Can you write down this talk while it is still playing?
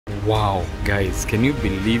Wow, guys, can you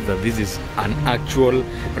believe that this is an actual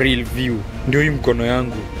real view? Ndio hii mkono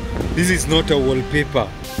yangu. This is not a wallpaper.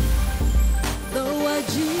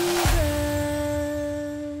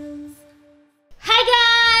 Hi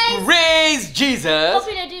guys! Praise Jesus!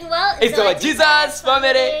 Hope you're doing well. It's our Jesus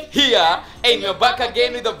family here, and we're back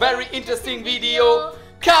again with a very interesting video.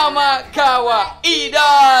 Kama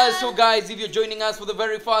Kawaida. So guys, if you're joining us for the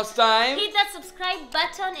very first time, hit that subscribe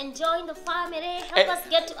button and join the family. Help us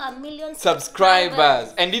get to 1 million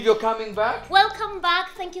subscribers. And if you're coming back, welcome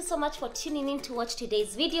back. Thank you so much for tuning in to watch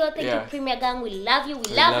today's video. Thank you, Premier Gang. We love you.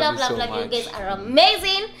 We love you. You guys are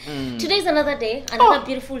amazing. Today's another day, another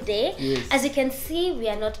beautiful day. Yes. As you can see, we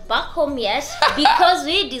are not back home yet because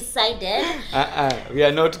we decided we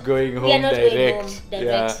are not going home. We are not direct. going home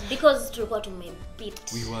direct because tulikuwa tumepita. We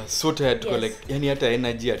were so tired to collect, yani hata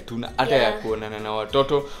energy hatuna hata ya kuonana na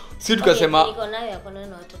watoto. Si tukasema niko nayo ya kuonana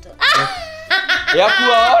na watoto. Ya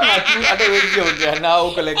kuwaona tu hata wewe ongea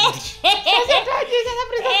nao collect.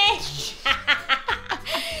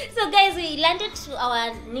 So guys, we landed to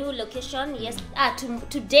our new location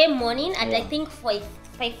today morning at I think 5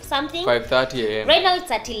 something. 5:30 a.m. Right now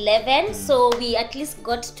it's at 11, so we at least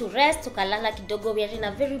got to rest, tukalala kidogo. We are in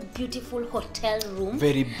a very beautiful hotel room.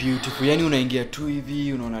 Very beautiful. Yani unaingia tu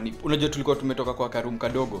hivi, unaona ni unajua tulikuwa tumetoka kwa karoom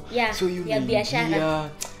kadogo. So you biashara.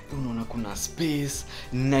 Unaona kuna space,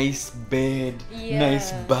 nice bed,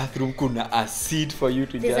 nice bathroom, kuna a seat for you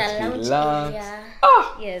to just relax.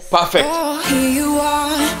 Yes. Perfect. Oh, here you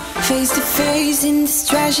are, face to face in this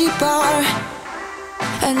trashy bar.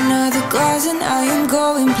 Another glass and I am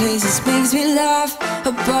going places. Makes me laugh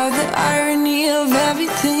about the irony of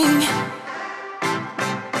everything.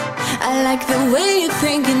 I like the way you're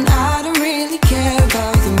thinking. I don't really care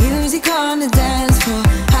about the music on the dance floor.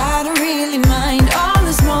 I don't really mind all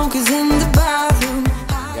the smokers in the bathroom.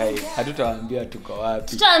 Guys, hatutawaambia tuko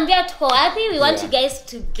wapi. Tutawaambia tuko wapi. We want you guys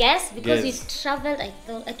to guess because we've traveled I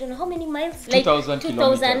don't know how many miles, like 2,000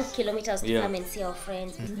 kilometers to come and see our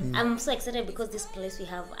friends. I'm so excited because this place we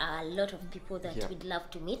have a lot of people that we'd love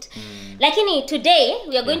to meet. Lakini today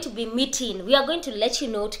we are going to be meeting. We are going to let you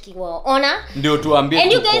know tukiwaona. Ndio tuambie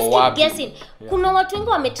and you guys tuko wapi. keep guessing. Kuna watu wengi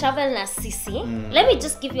wametravel na sisi. Let me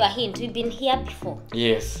just give you a hint. We've been here before.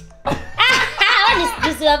 Yes.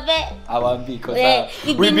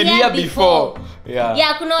 We've been here before.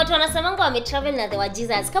 Yeah, kuna watu wanasemanga wametravel na the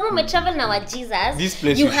Wajesus. Kama umetravel na Wajesus,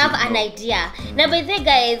 you have an idea. Na by the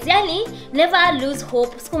guys, yani never lose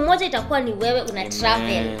hope. Siku moja itakuwa ni wewe una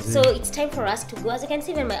travel. So it's time for us to go. As you can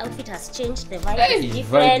see, even my outfit has changed. The vibe is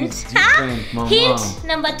different. Hint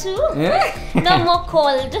number 2. No more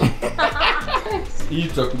cold. Hii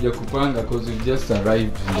tutakuja kupanga because we just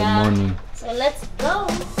arrived in the morning. So let's go.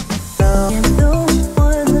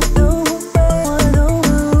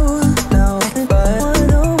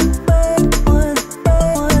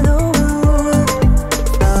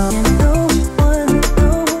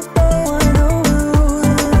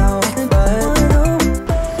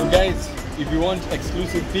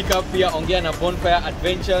 Exclusive pickup pia ongea na Bonfire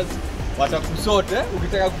Adventures watakusote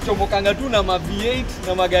ukitaka kuchomokanga tu na ma V8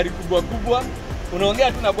 na magari kubwa kubwa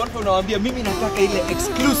unaongea tu na Bonfire unawaambia mimi nataka ile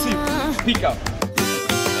exclusive pickup.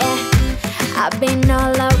 I've been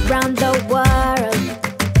all around the world,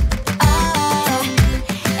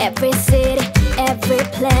 every city, every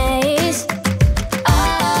place,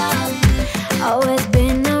 always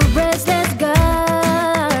been a restless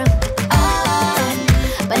girl,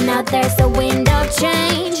 but now there's a wind of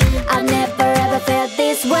change. I've never ever felt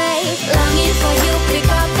this way. Longing for you, pick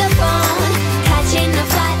up the phone, catching a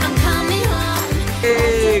flight, I'm coming home.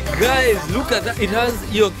 Hey guys, look at that. It has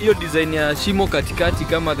your design ya shimo katikati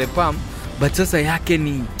kama the palm, but sasa yake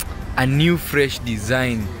ni a new fresh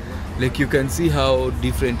design. Like you can see how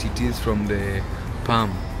different it is from the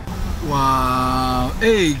palm. Wow.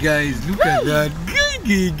 Hey guys, look at that.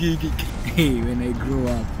 Hey, when I grow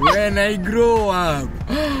up. Look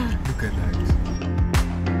at that.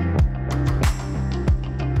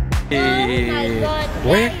 Hey. Oh my God.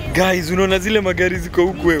 We guys, unaona zile magari ziko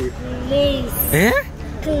huku wewe? Nice.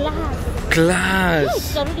 Class.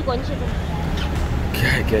 Tutarudi kwa nchi.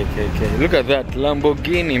 Okay. Look at that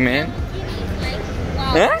Lamborghini, man.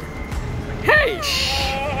 Huh? Hey.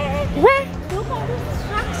 What? Look at this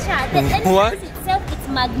structure. The What? itself, it's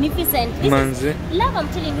magnificent. Love, I'm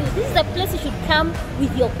telling you, this is a place you should come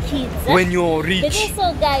with your kids. When you're rich. But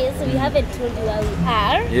also, guys, we haven't told you where we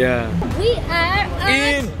are. Yeah. We are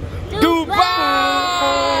in Dubai.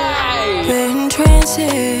 We're in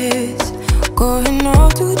trances, going all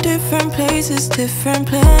to different places, different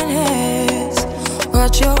planets.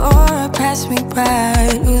 Watch your aura pass me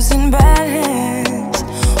by, losing balance.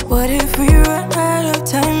 What if we run out of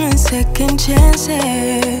time and second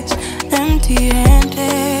chances,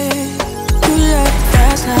 empty-handed. You like the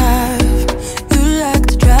fast life, you like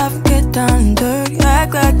to drive and get down and dirty,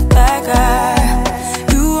 act like the bad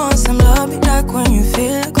guy. You want some love, be like when you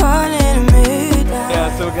feel caught in a midnight.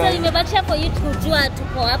 Yeah, so guys, imebakia for you kujua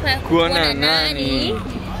tuko hapa kuona nani.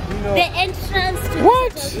 The entrance to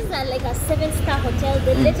what? This is like a 7-star hotel,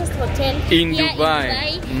 the latest hotel in here Dubai.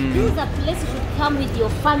 in Dubai. This is a place you should come with your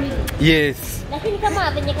family. Yes. Lakini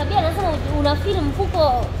kama venye Kabia anasema unafeel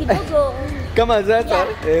mfuko kidogo. Kama sasa,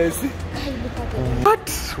 yes.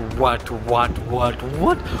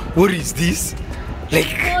 What is this?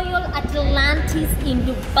 Like Royal Atlantis in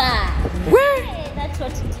Dubai. where? Hey, that's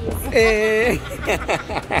what it is.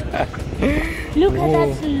 Look at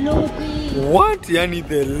that lobby. What? Yani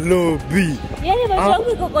the lobby. Yani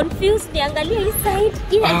macho iko confused. Niangalia hii side.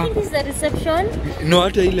 I think this is the reception. No,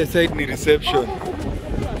 hata ile side ni reception.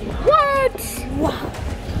 What? Wow.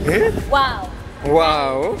 Eh? Wow.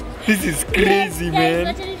 Wow. This is crazy, man.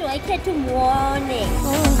 Wacha tuwaike tumuone.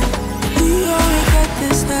 You only get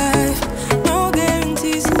this life, no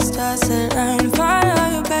guarantees and stars that line.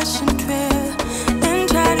 Follow your passion trail and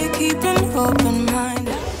try to keep an open mind.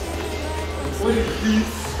 What is this?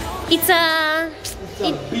 It's a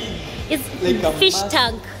Like fish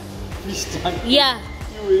tank. Fish tank. Yeah.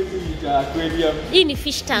 You aquarium. Hii ni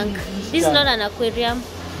fish tank. This is not an aquarium.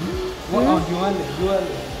 What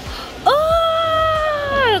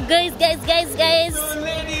Oh, guys. So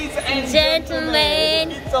ladies and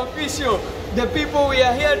gentlemen, it's official. The people we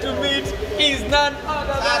are here to meet is none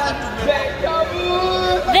other than the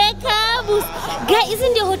Kabus. The Kabus. Guys, hizi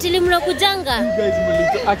ndio hoteli mnakujanga. Guys,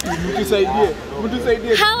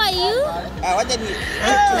 mtusaidie. How are you?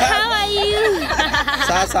 How are you?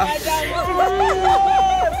 Sasa.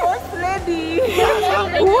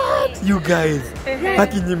 What? You guys,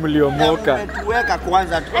 haki nyi mliomoka. Tuweka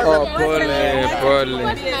kwanza tu. Oh, pole.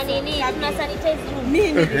 Tuna nini? Tuna sanitize room.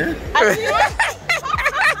 Nini?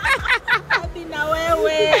 Hadi na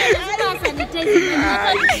wewe. Tuna sanitize room.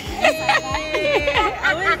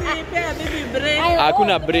 Hawezi nipea bibi break.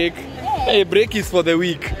 Hakuna break. Hey, break is for the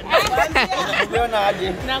week. Unaona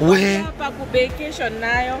aje? Na We. hapa ku vacation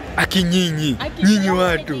nayo. Aki nyinyi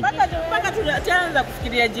watu. Mpaka tunaanza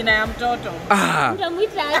kufikiria jina ya mtoto.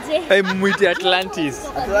 Utamwita aje? Hey, mwite Atlantis.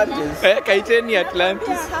 Kaiteni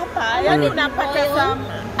Atlantis. Hapa yani napata some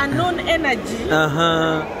unknown energy.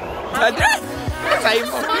 Aha.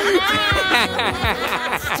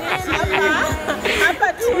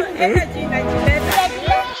 Hapa tu energy inajileta.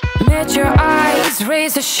 Let your eyes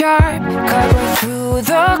razor sharp, cut through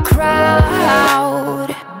the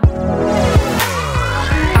crowd.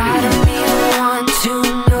 I don't even want to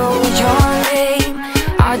know your name.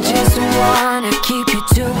 I just wanna keep you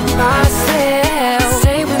to myself.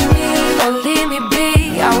 Stay with me or leave me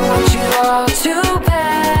be. I want you all to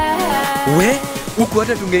back. We, huku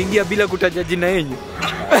hata tungeingia bila kutaja jina yenyu.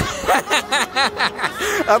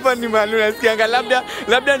 Hapa ni mahali unasikianga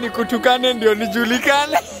labda nikutukane ndio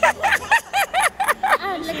nijulikane.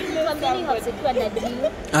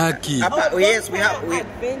 Aki. Yes, we have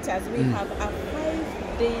Adventures. We have a 5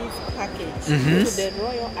 days package to the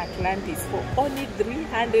Royal Atlantis for only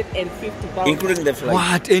 350,000. including the flight.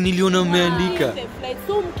 What? Niliona umeandika. The flight.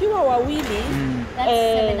 So mkiwa wawili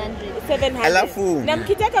 700. Alafu Na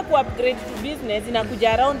mkitaka ku-upgrade to business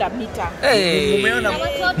inakuja around a meter. Hey, umeona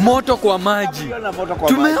moto kwa maji. umeona moto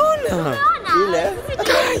kwa maji. Tumeona. Ile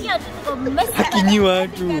Aki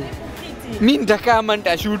watu. Mimi nitakaa ama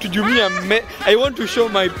nitashoot jumia. I want to show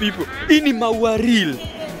my people. Hii ni maua real.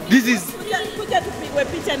 Kuja tupigwe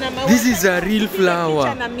picha na maua. This is a real flower.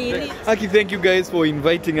 Picha na mili. Aki, thank you guys for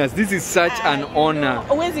inviting us. This is such an honor.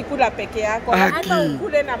 Huwezi kula peke yako. Aki. Hata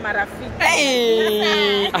ukule na marafiki.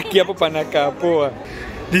 Hey! Aki hapo panakaa poa.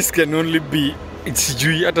 This can only be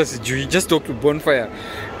sijui. Just talk to Bonfire.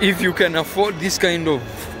 If you can afford this kind of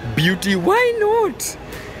beauty, why not?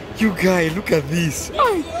 You guys, look at this.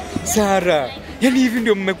 Ay, Sarah, yani hivi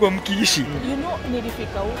ndio mmekuwa mkiishi. You know,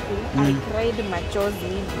 nilifika huku, I cried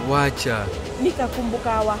machozi. Wacha.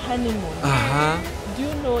 Nikakumbuka our honeymoon. Aha. Do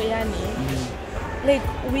you know, yani, like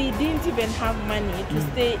we didn't even have money to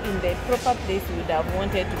stay in the proper place we would have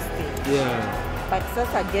wanted to stay. Yeah. But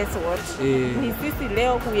sasa guess what? Ni sisi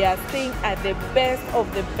leo we are staying at the best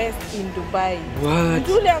of the best in Dubai. What?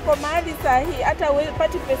 Mtule ako mahali sahi hata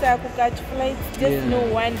pati pesa ya kukatch flight. Just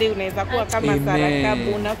know one day unaweza kuwa kama Sarah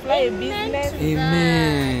Kabu, una fly business.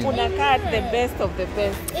 Amen. Unakaa at the best of the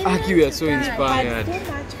best. Aki, we are so We inspired. had so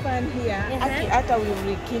much fun here. Aki, hata we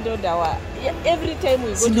rekindled our every time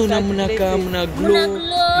we go Sindo to na that mnakaa places. mna glow.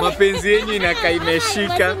 Mapenzi yenyu inakaa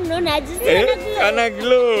imeshika. Ana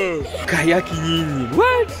glow. Kayaki nyinyi. nyinyi.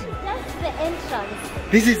 What? That's the entrance.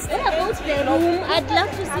 This is What about the room? I'd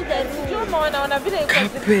love to see the room. Unaona vile iko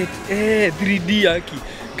carpet. 3D Aki.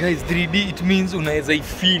 Guys, 3D it means unaweza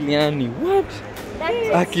ifeel yani. What?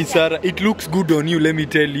 That's Aki Sara, it looks good on you, let me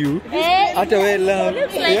tell you. Hata wewe love.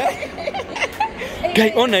 looks like- Yeah?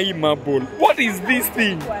 Guy, ona hii marble. What is this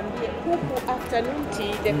thing? huku afternoon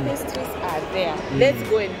tea, the pastries are there. Let's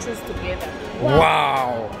go and choose together.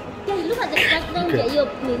 Wow. Yeah, look at the background ya hiyo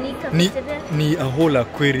nini Ni, cafeteria. ni a whole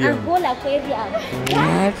aquarium. A whole aquarium.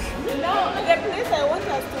 What? Now, the place I want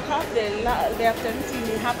us to have the afternoon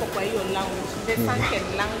tea ni hapo kwa hiyo lounge. The sunken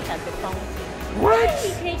lounge at the fountain.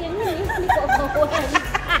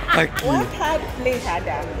 Aki. Work hard, play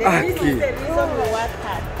harder. This is the reason we work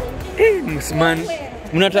hard. Eh, msman.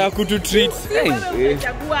 Mnataka kutu treat. Hey.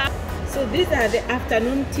 So these are the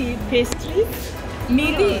afternoon tea pastries.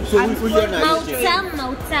 Midi,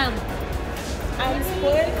 Mautam.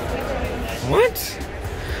 unspoiled. What?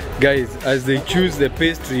 Guys, as they choose the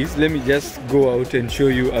pastries, let me just go out and show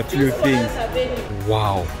you a few things.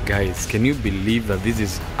 Wow, guys, can you believe that this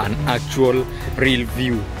is an actual real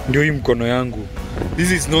view? Ndio hii mkono yangu.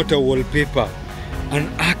 This is not a wallpaper. An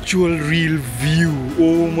actual real view.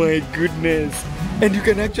 Oh my goodness. And you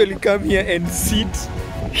can actually come here and sit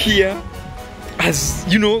here as,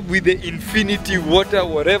 you know, with the infinity water,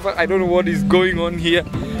 whatever. I don't know what is going on here.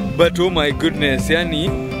 But oh my goodness,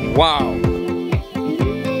 yani, wow.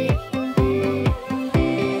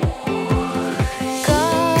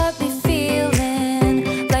 Got me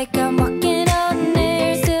feeling like I'm walking on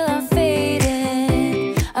air, still I'm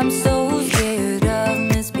fading. I'm so scared of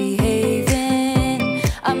misbehaving.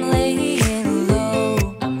 I'm laying low.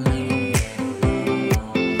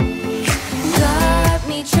 Got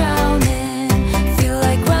me drowning, feel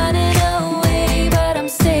like running away, but I'm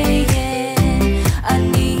staying. I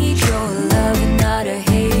need your love, not a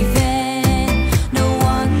haven. No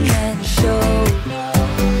one can show.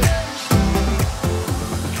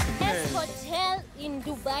 Best hotel in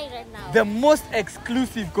Dubai right now. The most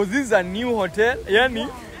exclusive, because this is a new hotel. Yani,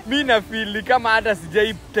 mi na feel kama hata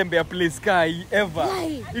sijai tembea place ka hii ever.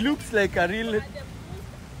 Why? It looks like a real.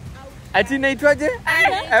 Ati inaitwaje?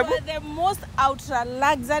 The most ultra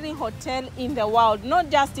luxury hotel in the world, not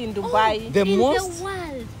just in Dubai. The In most the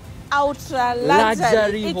world. Ultra luxury.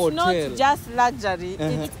 Luxury It's hotel. not just luxury.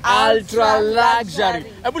 It's ultra luxury.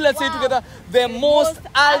 Let's say it together. The most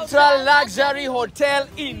ultra luxury hotel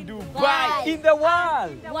in Dubai, in the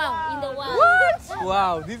world. Wow, in the world. What?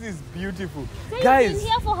 Wow, this is beautiful. So you've Guys, been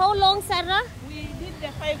here for how long, Sarah? We did the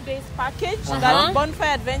 5 days package that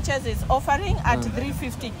Bonfire Adventures is offering at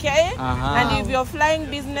 350k, and if you're flying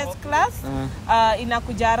business class,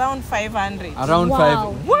 inakuja around 500. around Wow.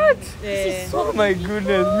 5. What? Oh my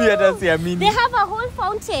goodness, me hata siamini. They have a whole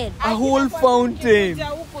fountain. A whole fountain. Ukikuja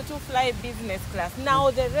huku to fly business class.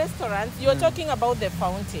 Now the restaurants, you're talking about the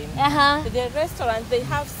fountain. The restaurants, they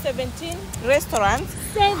have 17 restaurants,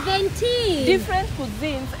 17. different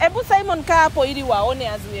cuisines. Ebu Simon kaa hapo ili waone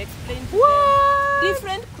as we explain to them.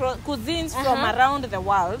 Different cuisines from around the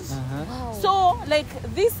world. Wow. So like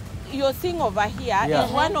this you're seeing over here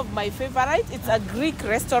is one of my favorites. It's a Greek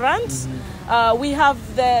restaurant. We have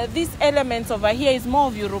these elements over here is more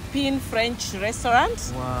of European French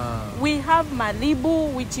restaurant. Wow. We have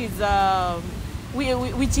Malibu, which is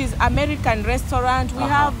which is American restaurant. We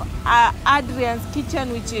have Adrian's Kitchen,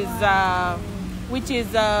 which is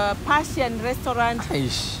Persian restaurant.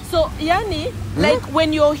 So yani, like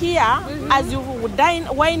when you're here, as you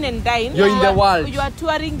wine and dine, You're in the world. You are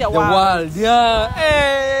touring the The world, yeah.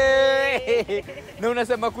 Hey. Na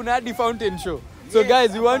unasema kuna hadi fountain show. So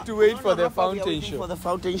guys, we want to wait for the fountain show. For the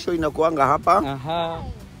fountain show inakuanga hapa. Aha.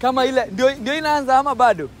 Kama ile ndio inaanza ama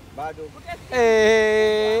bado? Bado.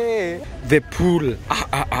 The pool.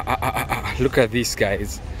 Look at this,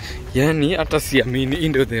 guys. Yani hata siamini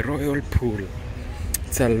into the royal pool.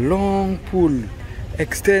 It's a long pool.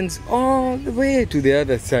 Extends all the way to the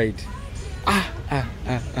other side.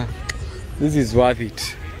 This is worth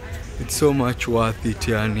it. It's so much worth it,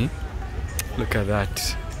 yani. Look at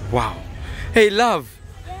that. Wow. Hey love.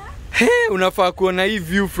 Hey, unafaa kuona hii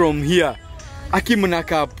view from here. Aki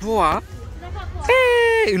mnakaa poa.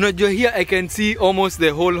 Hey, unajua here I can see almost the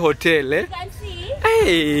whole hotel, eh? You can see.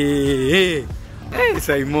 Hey,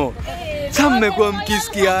 Saimo. Sasa mmekuwa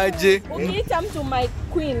mkisikiaje? Ukiita mtu my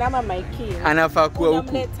queen ama my king, Anafaa kuwa huku.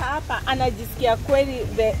 unamleta hapa anajisikia kweli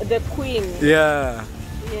the queen. Yeah.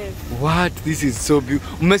 Yes. What? This is so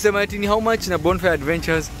beautiful. Mmesema ati ni how much na Bonfire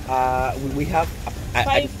Adventures? We have a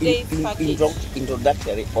 5 days package.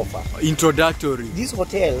 introductory offer. Introductory. This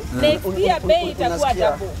hotel Next year bei itakuwa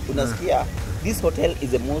double. unasikia this hotel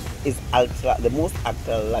is the most ultra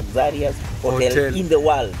luxurious hotel in the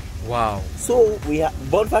world. Wow. So we have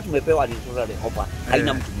Bonfire tumepewa the offer.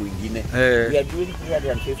 Haina mtu mwingine. We are doing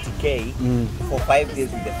 350k for 5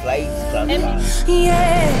 days with the flights transfer.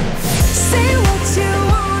 Yeah, say what you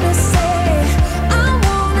wanna say. I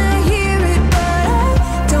wanna hear it, but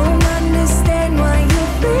I don't understand why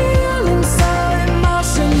you're feeling so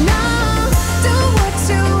emotional. Do what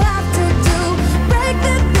you have to do, break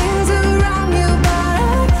the things around you, but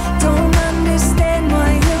I don't understand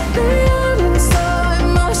why you're feeling so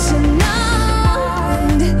emotional.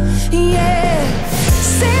 And yeah,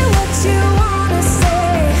 say what you wanna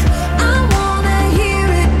say. I wanna hear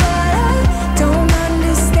it, but I don't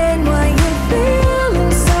understand why you're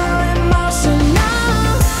feeling so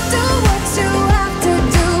emotional. Do what you have to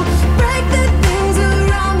do, break the things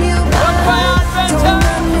around you, but I don't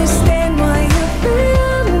understand why you're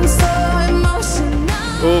feeling so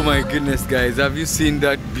emotional. Oh my goodness, guys, have you seen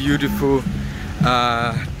that beautiful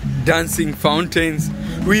dancing fountains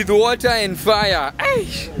with water and fire?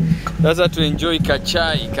 Aish. That's how to enjoy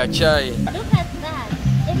kachai. Look at that.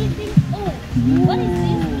 Everything. Oh, what is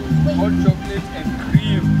this? Wait. Hot chocolate and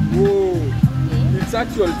cream. Whoa. Okay. It's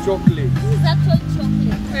actual chocolate. This is actual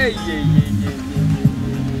chocolate. Hey, yeah.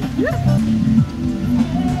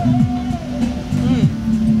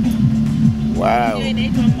 Wow. Hiyo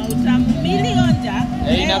inaitwa mautamu milionja.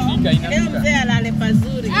 Inafika. Leo mzee alale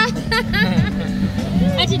pazuri.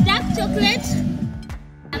 Ati dark chocolate.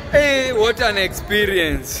 Hey, what an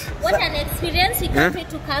experience. What an experience. We can't wait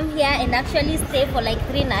to come here and actually stay for like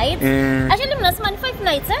 3 nights. Actually, mnasema ni 5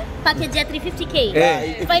 nights, eh? Package ya 350k.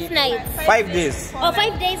 5 nights. 5 days. Or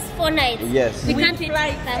 5 days, 4 nights. Yes. We With can't wait to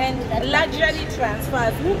flights come and to that. luxury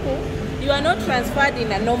transfers. Huku, you are not transferred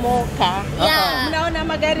in a normal car. Yeah. Mnaona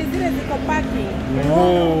magari zile ziko parking.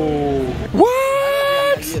 Oh. What?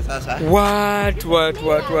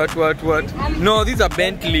 No, these are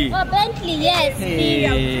Bentley. Oh, Bentley, yes.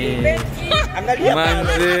 Hey. Angalia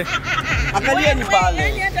Manze. Angalia ni pale.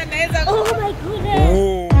 Yaani hata naweza Oh my goodness.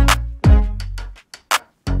 Oh.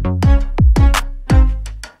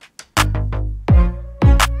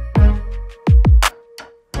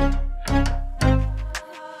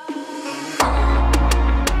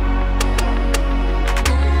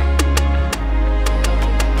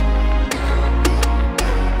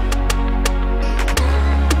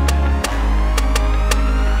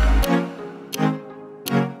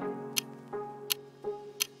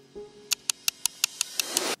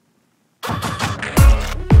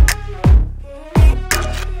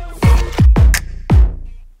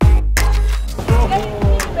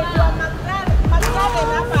 McLaren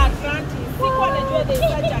hapa Atlantis. Sikuwa najua there is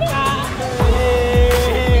such a car.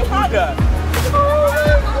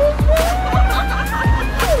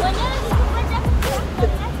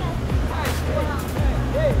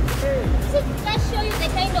 Let's show you the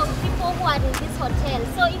kind of people who are in this hotel.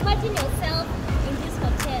 So imagine yourself in this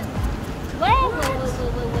hotel. Wait.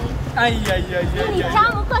 Ay. Ni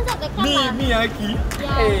tamu kwanza kama. Mi haki. Yeah.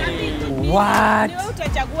 What? Ni wewe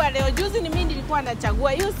utachagua leo. Juzi ni mimi nilikuwa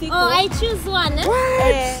nachagua. Hiyo siku. Oh, I choose one.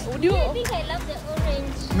 Would you? I think I love the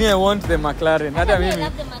orange. Me, I want the McLaren. Hata me, I mimi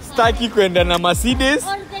love the McLaren. staki kwenda na Mercedes.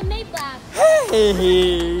 Or the Maybach.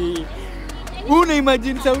 Hey. Una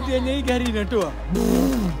imagine sauti yenye hii gari inatoa.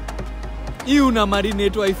 Hii una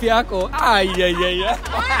marinate wife yako. Ay.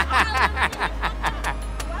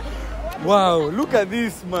 Wow, look at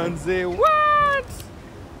this, manze. What?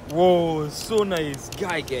 Whoa, so nice.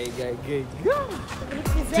 Guy.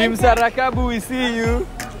 Team Sarakabu, we see you.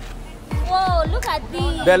 Whoa, look at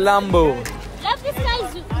this. The Lambo. Love this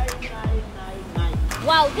guy's.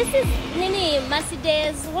 Wow, this is Nini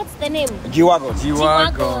Mercedes. What's the name? G-Wagon.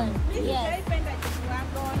 G-Wagon. Yes.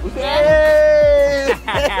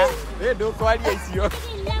 Hey, don't call you sio.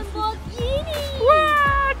 Lamborghini.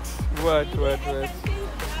 What?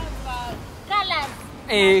 Colors.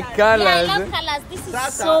 Hey, Yeah, I colors. love colors. This is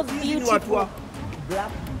Sasa, so sisi ni watu beautiful. wa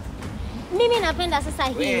black. Mimi napenda sasa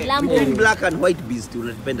hii Lambo. Between black and white beast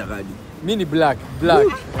unapenda gani? Mini black.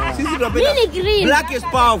 Sisi tunapenda. Mini green. Black is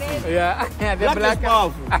powerful. Yeah, the Black black. is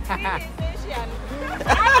powerful.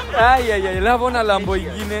 Ay, love ona Lambo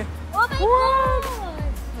ingine. Oh my god.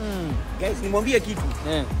 Guys, nimwambie kitu.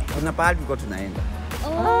 Kuna pahali tulikuwa tunaenda.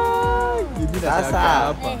 Oh.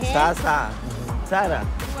 Sasa. Sara.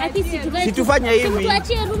 Ati Situfanya hivi.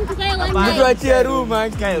 Tuachie room tukae one Hapana. night. Tuachie room.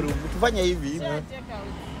 Kae room. Tufanye hivi.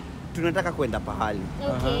 Tunataka kwenda pahali.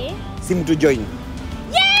 Okay. Si mtu join.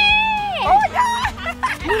 Yeah!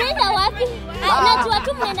 Mnaenda wapi? Najua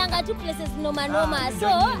tu mnaendanga tu places noma. So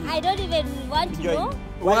I don't even want to know.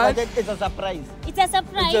 What? It's a surprise. It's a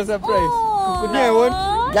surprise. It's a surprise. Oh,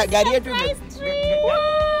 Gari yetu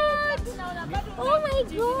Oh my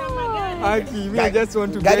god. Aki, me I just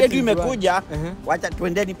want to gari get yetu into imekuja. Wacha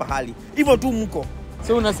twendeni pahali. Hivyo tu mko.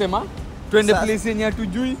 So unasema twende place yenye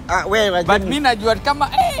hatujui. Wewe But mimi najua kama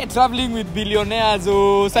traveling with billionaires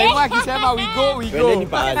Saima akisema we go.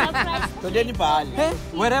 Twendeni pahali.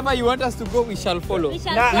 Wherever you want us to go we shall follow. We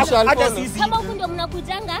shall follow. Hata sisi kama huko ndio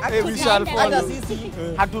mnakujanga, we shall follow. hata sisi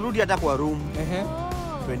haturudi hata kwa room.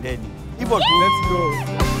 Twendeni. Hivyo tu. Let's go.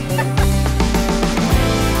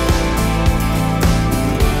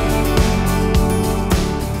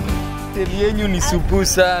 Yenyu ni supu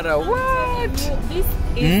Sara. What? This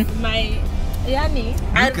is my yani.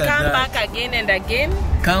 I'll come back again and again.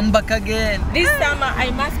 Come back again. This summer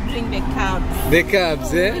I must bring the cabs. The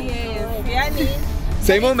cabs, Yes, yani.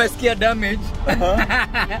 Saimo umesikia damage.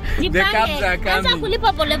 The cabs are Anza coming.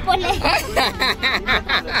 kulipa polepole.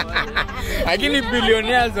 Lakini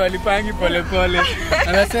billionaires walipangi polepole.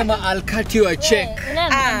 Anasema I'll cut you a check.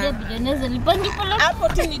 Unaambia billionaires lipangi polepole. Hapo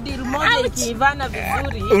tu ni deal moja ikiivana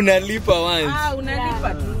vizuri. Unalipa once. Unalipa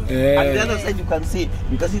tu. And the other side you can see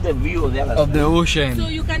the view of the other Of the ocean. So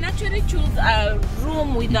you can actually choose a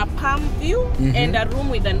room with a palm view and a room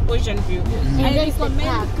with an ocean view. I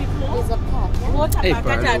recommend people There's a park. water Hey, park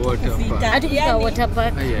park, hata water hatukufika. Hatukufika water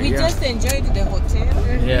park. We just enjoyed the hotel.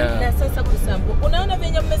 Na sasa kusambu. Unaona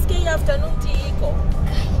venye mmesikia hii afternoon tea iko.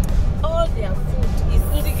 All their food is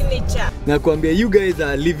signature. Nakwambia you guys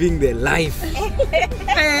are living the life.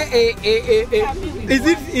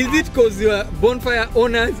 Is it cause you are bonfire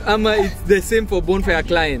owners ama it's the same for bonfire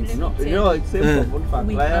clients? No, it's same for bonfire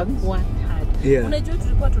We have clients. worked hard. Yeah. Unajua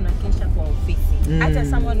tulikuwa tunakesha kwa ofisi. Hata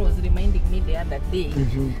someone was reminding me the other day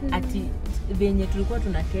ati venye tulikuwa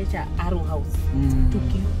tunakesha Arrow House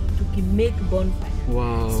tuki make bonfire.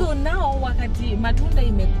 Wow. So now wakati matunda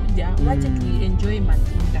imekuja, wacha tu enjoy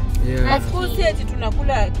matunda. Yeah. Of course eti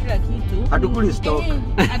tunakula kila kitu. Hatukuli stock.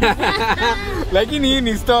 Lakini hii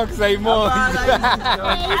ni stock Saimo.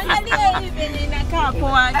 Angalia hii venye inakaa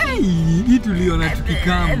poa. Hii tuliona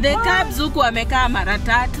tukikama. The cabs huku wamekaa mara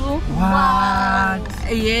 3.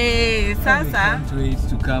 What? Yeah, sasa can't wait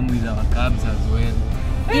to come with our cabs as well.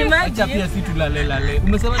 Acha imagine pia si tulale.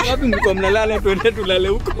 Umesema ni wapi mko mnalala twende tulale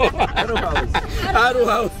huko? Arrow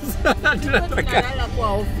House. tunalala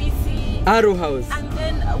kwa ofisi. Arrow House. And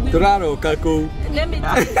then Turaro kako. let me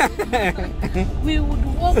tell you, we would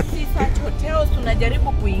walk to such hotels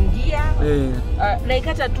tunajaribu kuingia like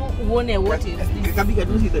hata tu uone what is this Kabika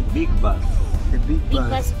do see the big bus. The big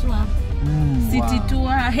Bus tour. city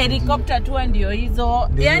tour, helicopter tour ndio hizo.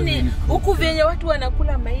 Yani huku venye watu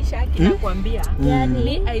wanakula maisha haki nakwambia.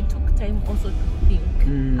 Yani I took time also to think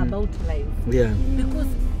about life. Yeah. Because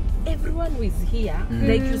everyone who is here,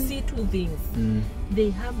 like you see two things.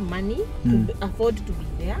 They have money to afford to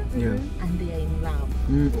be there, and they are in love.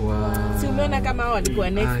 Wow. Si umeona kama walikuwa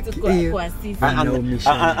next kwa sisi.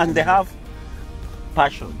 And they have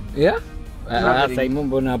passion. Yeah? Saimo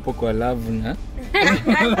mbona hapo kwa love na?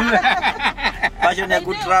 Passion ya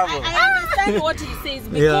good travel. I understand what he says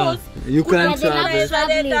because you can travel.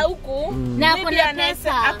 Travel huku Na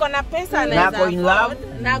akona pesa Na ako in love.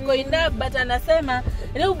 Na ako in love but anasema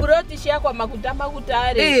leo brotish yako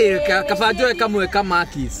makutare. Kafajoe kamwe kama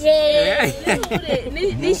akis.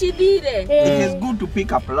 Nishidire. It is good to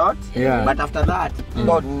pick a plot, but after that,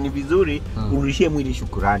 God ni vizuri urudishie mwili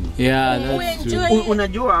shukrani. Yeah, that's true.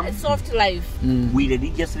 Unajua soft life. We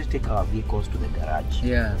religiously take our vehicles to the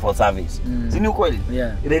garage for service. Sini ukweli?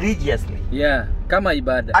 Religiously. Yeah, kama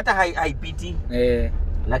ibada. Hata haipiti.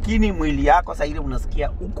 Lakini mwili yako sasa ile unasikia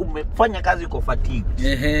huko umefanya kazi uko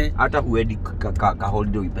fatigued. Hata huedi ka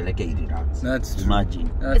holiday uipeleke ili relax. That's true. Imagine.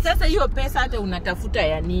 Sasa hiyo pesa hata unatafuta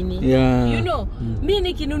ya nini? You know, mimi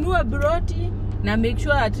nikinunua broti na make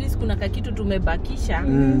sure at least kuna kitu tumebakisha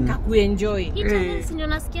kakuenjoy. Hii ndio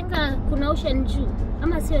nasikianga kuna ocean juu.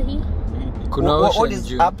 Ama sio hii? Kuna ocean what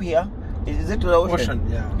is up here? Is it the ocean?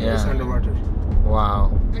 Yeah. It's underwater.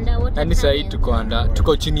 Wow. Underwater. Yani sasa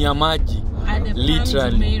tuko chini ya maji.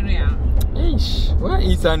 Literally.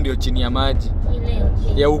 Hii sasa ndio chini ya maji.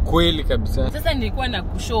 Ya ukweli kabisa. Sasa nilikuwa na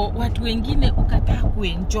kushow watu wengine ukataa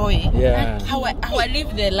kuenjoy. Hawa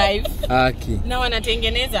live the life. Na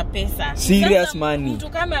wanatengeneza pesa. Serious money. Mtu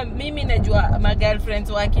kama mimi najua my girlfriends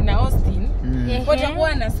wa kina Austin. Watakuwa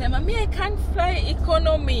wanasema me I can't fly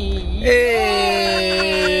economy.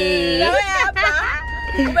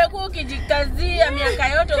 Umekuwa ukijikazia miaka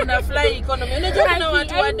yote una fly economy. Unajua kuna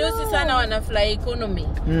watu wadosi sana wana fly economy.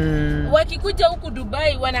 Wakikuja huku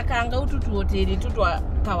Dubai wanakaanga hutu tu hoteli tu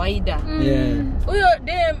kawaida. Huyo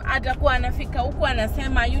dem atakuwa anafika huku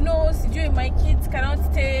anasema you know sijui my kids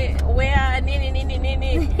cannot stay where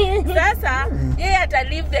nini. Sasa yeye ata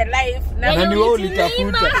live the life na ni wewe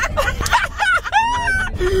ulitafuta.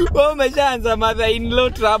 Wewe umeshaanza mother-in-law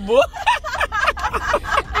trouble.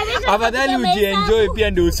 Afadhali ujienjoy pia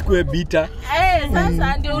ndio usikue bitter.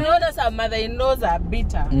 Sasa ndio unaona sa mother-in-laws are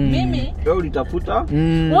bitter. Mimi wewe ulitafuta?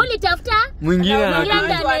 Ulitafuta? Mwingine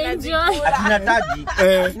anaenjoy.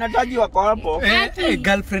 Atinataji wako hapo.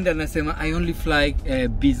 Girlfriend anasema I only fly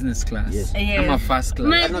business class. Yes. Ama first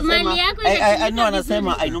class. Mali yako I know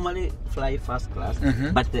anasema I normally fly first class,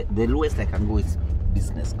 but the lowest I can go is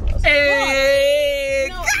business class.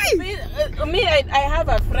 I have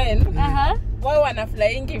a friend. Wao wana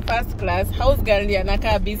flying first class, house girl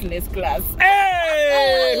anakaa business class.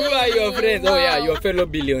 Who are your friends? Oh yeah, your fellow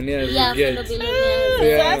billionaires. Yeah, fellow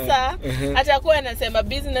billionaires. Sasa atakuwa anasema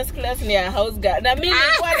business class ni ya house girl. Na mimi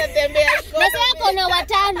nilikuwa natembea na sasa kuna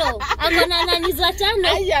watano. Akona nani watano?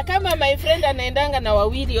 Aya, kama my friend anaendanga na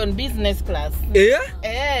wawili on business class.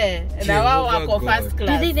 Na wao wako first class.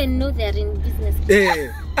 Do they even know they are in business class?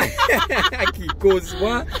 Because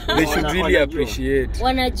they should really appreciate.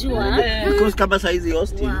 Wanajua. Because kama saizi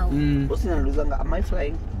Austin analizanga am I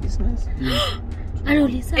flying business?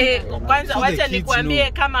 Anauliza. Kwanza wacha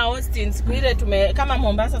nikwambie kama Austin siku ile kama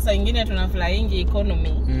Mombasa saa nyingine tuna flying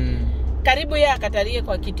economy. Karibu yeye akatarie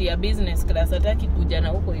kwa kiti ya business class, hataki kuja na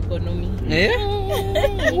huko economy.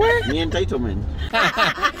 Ni entitlement.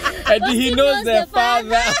 And he knows their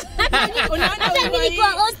father. Unaona mimi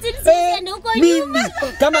kwa Austin sisi ndio huko nyuma.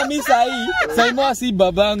 Kama mimi Saimo si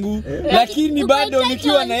babangu, lakini bado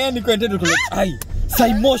nikiwa na yeye niko entitled to ai.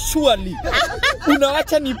 Saimo surely.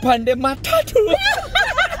 Unaacha nipande matatu.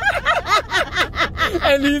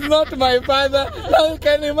 And he's not my father. How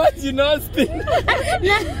can you imagine Austin?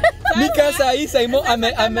 Nika Saimo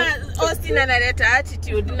Austin analeta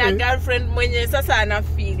attitude na girlfriend mwenye sasa ana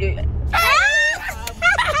feel.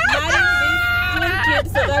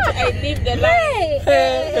 So that I live the life.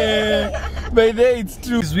 By the way, it's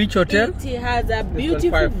true. Which hotel? It has a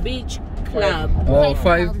beautiful beach club. Oh,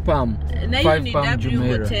 5 Palm. 5 Palm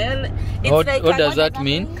W Hotel. What does that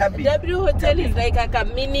mean? W Hotel is like a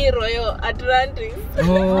mini Royal Atlantis.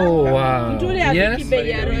 Oh wow. Yes.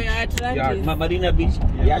 Royal Atlantis. Marina Beach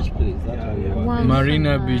yacht place.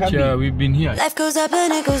 Marina Beach. We've been here. Life goes up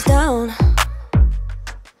and it goes down.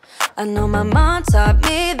 I know my mom taught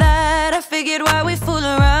me that. I figured why we fool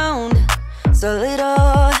around so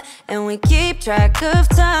little, and we keep track of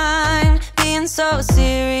time, being so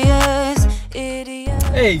serious, idiot.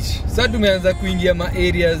 Hey, sasa tumeanza kuingia ma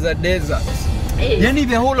areas za desert. Yani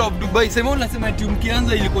the whole of Dubai. Sema unasema ati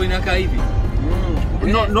mkianza ilikuwa inakaa hivi.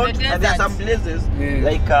 Not there are some places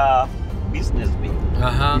like business bay.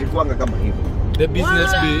 Ilikuwa kama hivyo. The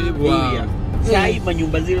business bay. Wow. Sasa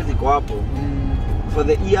manyumba zile ziko hapo. For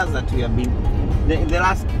the years that we have been in the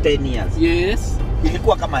last 10 years. Yes.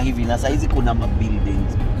 Ilikuwa kama hivi na saizi kuna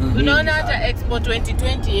buildings. Unaona hata Expo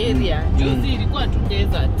 2020 area. Juzi ilikuwa tu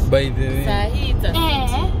desert. By the way. Sasa hii it's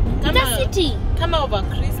a city. Kama over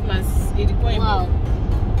Christmas ilikuwa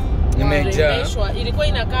imejaa. Ilikuwa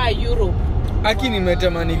inakaa Europe. Aki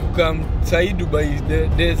nimetamani kukaa Saidi Dubai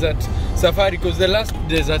desert safari, because the last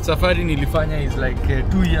desert safari nilifanya is like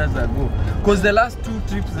 2 years ago. Because the last 2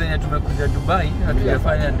 trips zenye tumekuja Dubai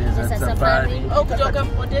hatujafanya desert safari. Kutoka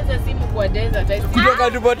mpoteza simu kwa desert.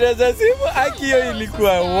 Kutoka tupoteza simu Aki hiyo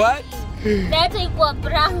ilikuwa what? That ilikuwa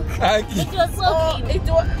prank. It was so cute.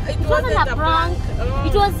 It wasn't a prank.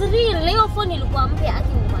 It was real. Leo phone ilikuwa mpya Aki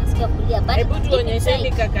nimesikia kulia but hebu tuonyeshe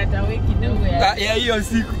nikakata wiki kidogo ya hiyo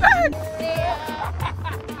siku.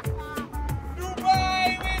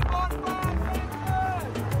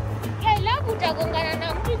 Utagongana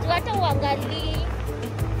na mtu tu hata uangalie.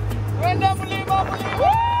 Wenda mlima.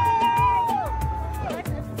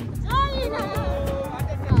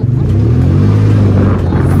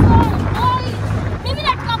 Mimi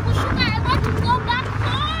nataka kushuka, I want to go back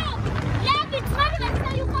home. Love it, man,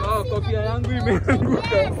 you can see. Kofia yangu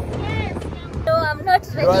imeanguka. Yes. No, I'm not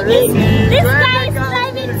ready. This guy is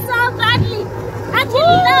driving so badly.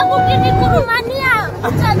 Actually, love ukinikurumania.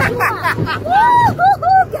 Utajua.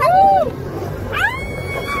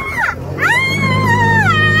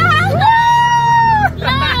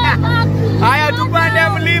 Haya tupande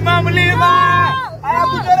mlima. Haya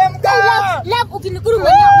kuteremka. Love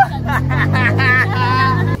ukinikurumania.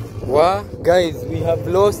 Wow, guys, we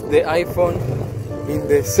have lost the iPhone in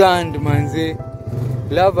the sand manze.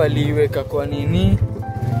 Love aliweka kwa nini?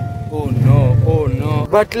 Oh no.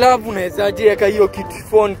 But love unawezaje weka hiyo kitu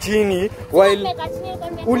phone chini while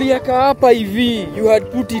uliweka hapa hivi? You had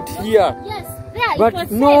put it here. Yes, there. But it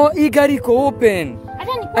was no, safe. hii gari iko open.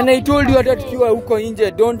 And I told you hata tukiwa huko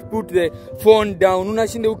nje, don't put the phone down.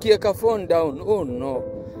 Unashinda ukiweka phone down. Oh no.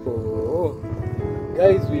 Oh.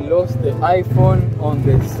 Guys, we lost the iPhone on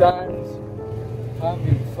the sand.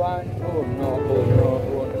 Having fun. Oh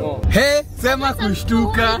no. Hey, sema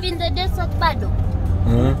kushtuka. In the desert bado.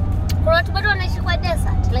 Kuna watu bado wanaishi kwa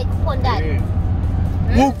desert, like huko ndani.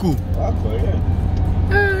 Huku.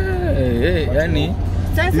 Yani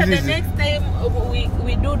Sasa the next time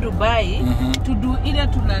we do Dubai, to do either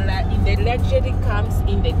tulala in the luxury camps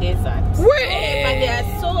in the desert. But they are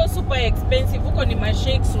so super expensive. Huko ni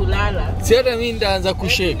mashake sulala. Si hata mimi ndaanza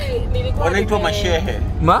kushake. Wanaitwa mashehe.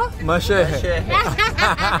 Mashehe.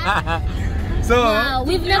 So no,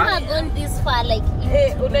 we've never gone this far, like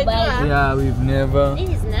in Dubai. Yeah, we've never. It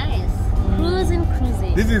is nice. Cruising.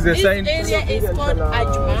 This is a sign. This area is called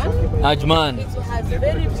Ajman. It has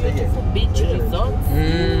very beautiful beach resorts.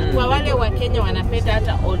 Kwa wale wa Kenya wanapenda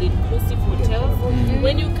hata all-inclusive hotels.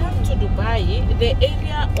 When you come to Dubai, the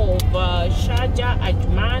area of Sharjah,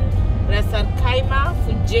 Ajman, Ras Al Khaimah,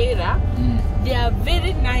 Fujairah, they are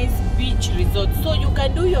very nice beach resorts. So you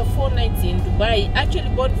can do your 4 nights in Dubai. Actually,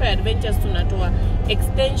 Bonfire Adventures tunatoa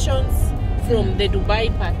extensions from the Dubai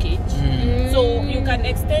package. So you can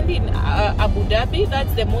extend in Abu Dhabi,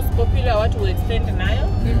 that's the most popular one to extend Nile.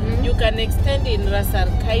 You can extend in Ras Al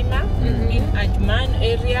Khaimah, in Ajman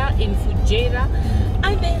area, in Fujairah,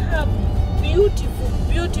 and they have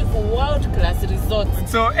beautiful world-class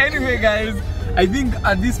resorts. So anyway guys, I think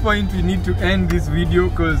at this point we need to end this video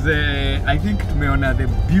because I think tumeona the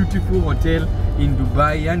beautiful hotel in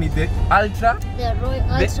Dubai, yani the ultra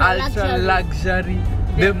luxury,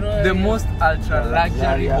 the most ultra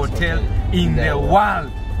luxury hotel in the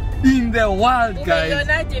world. Guys.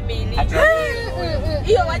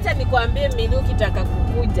 Hiyo wacha nikwambie mimi ukitaka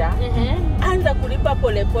kukuja anza kulipa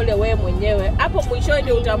polepole wewe mwenyewe. Hapo mwishoni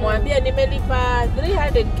ndio utamwambia nimelipa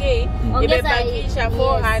 300k imebakisha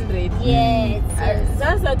 400. Yes.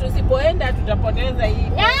 Sasa tusipoenda tutapoteza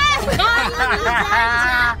hii.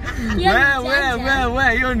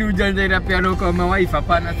 Wewe hiyo ni ujanja inapeana kwa mawife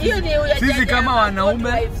hapana. Sisi kama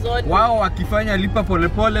wanaume wao wakifanya lipa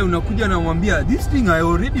polepole unakuja na kumwambia this thing I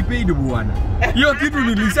already paid bwana. Hiyo kitu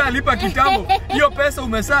nilishalipa kitambo. Hiyo pesa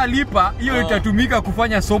umeshalipa, hiyo itatumika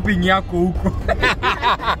kufanya shopping yako huko.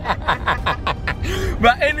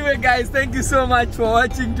 But anyway guys, thank you so much for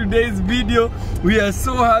watching today's video. We are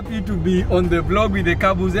so happy to be on the vlog with the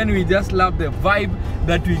Kabus, and we just love the vibe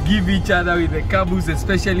that we give each other with the Kabus,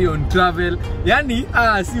 especially on travel. Yani,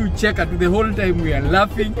 see you check out the whole time we are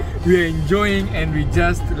laughing, we are enjoying, and we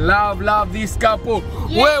just love this couple.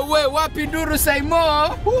 Yes. Wapi Nduru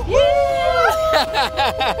Saimo?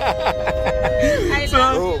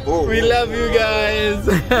 We love you guys.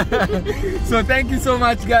 So thank you so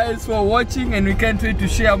much guys for watching, and we can't wait to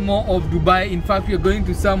share more of Dubai. In fact, we are going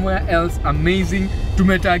to somewhere else amazing.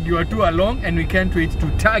 Tumetag you two along, and we can't wait to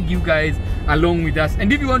tag you guys along with us.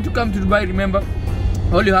 And if you want to come to Dubai, remember,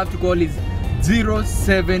 all you have to call is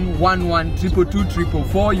 0711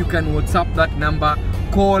 222 You can WhatsApp that number,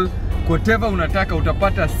 call, whatever unataka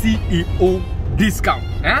utapata CEO discount.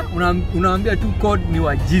 Unaambia tu code ni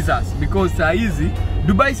Wajesus, because saa hizi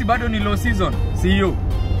Dubai si bado ni low season, CEO.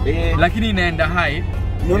 Lakini inaenda high.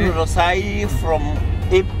 No, sai from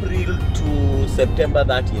April to September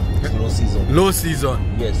 30th. It's low season. Low season.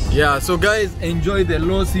 Yes. Yeah, so guys, enjoy the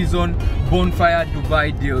low season Bonfire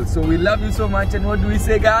Dubai deal. So we love you so much, and what do we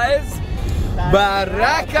say guys?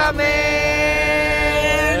 Baraka man!